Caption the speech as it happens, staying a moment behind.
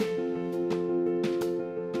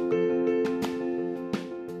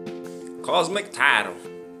Cosmic title.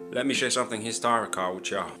 Let me share something historical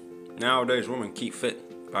with y'all. Nowadays women keep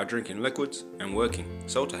fit by drinking liquids and working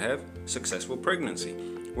so to have successful pregnancy.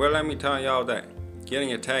 Well, let me tell y'all that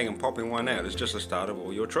getting a tag and popping one out is just the start of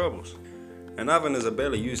all your troubles. An oven is a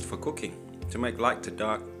belly used for cooking, to make light to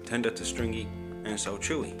dark, tender to stringy, and so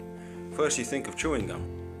chewy. First you think of chewing gum,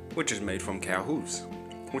 which is made from cow hooves,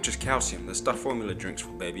 which is calcium the stuff formula drinks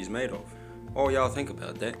for babies made of. Or y'all think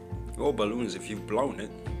about that. Or balloons, if you've blown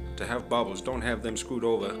it, to have bubbles, don't have them screwed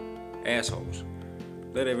over assholes.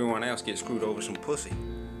 Let everyone else get screwed over some pussy.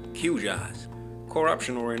 Cue jars.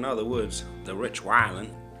 Corruption, or in other words, the rich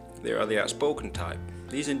wildin'. They are the outspoken type.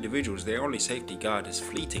 These individuals, their only safety guard is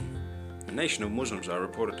fleeting. The nation of Muslims are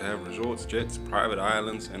reported to have resorts, jets, private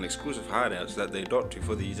islands, and exclusive hideouts that they dot to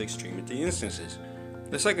for these extremity instances.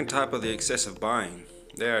 The second type are the excessive buying.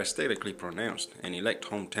 They are aesthetically pronounced and elect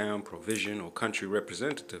hometown, provision, or country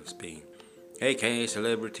representatives being, aka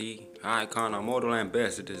celebrity, icon, or model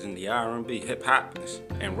ambassadors in the R&B, hip-hopness,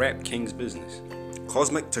 and rap king's business.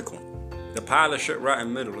 Cosmic tickle. The pile of shit right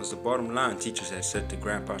in the middle is the bottom line, teachers had said to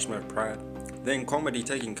Grandpa Smurf Pride. Then comedy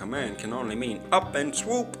taking command can only mean up and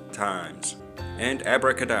swoop times. And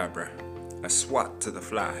abracadabra, a swat to the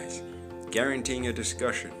flies, guaranteeing a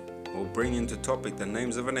discussion, or bring into topic the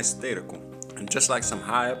names of an aesthetical. And just like some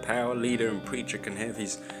higher power leader and preacher can have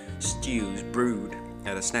his stews brewed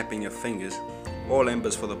at a snap in your fingers, all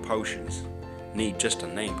embers for the potions need just a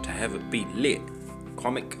name to have it be lit.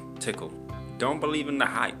 Comic tickle. Don't believe in the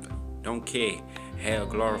hype. Don't care how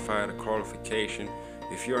glorified a qualification.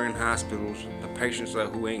 If you're in hospitals, the patients are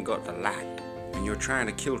who ain't got the light, and you're trying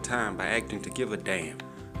to kill time by acting to give a damn.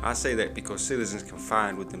 I say that because citizens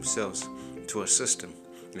confined with themselves to a system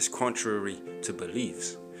is contrary to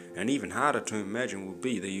beliefs, and even harder to imagine will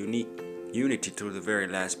be the unique unity to the very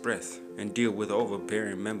last breath, and deal with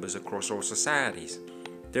overbearing members across all societies.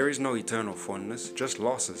 There is no eternal fondness, just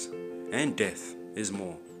losses, and death is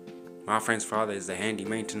more. My friend's father is the handy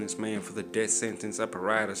maintenance man for the death sentence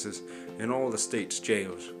apparatuses in all the state's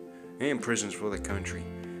jails and prisons for the country.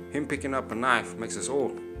 Him picking up a knife makes us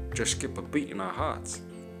all just skip a beat in our hearts,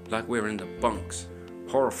 like we're in the bunks,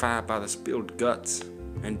 horrified by the spilled guts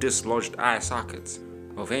and dislodged eye sockets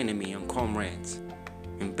of enemy and comrades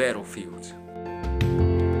in battlefields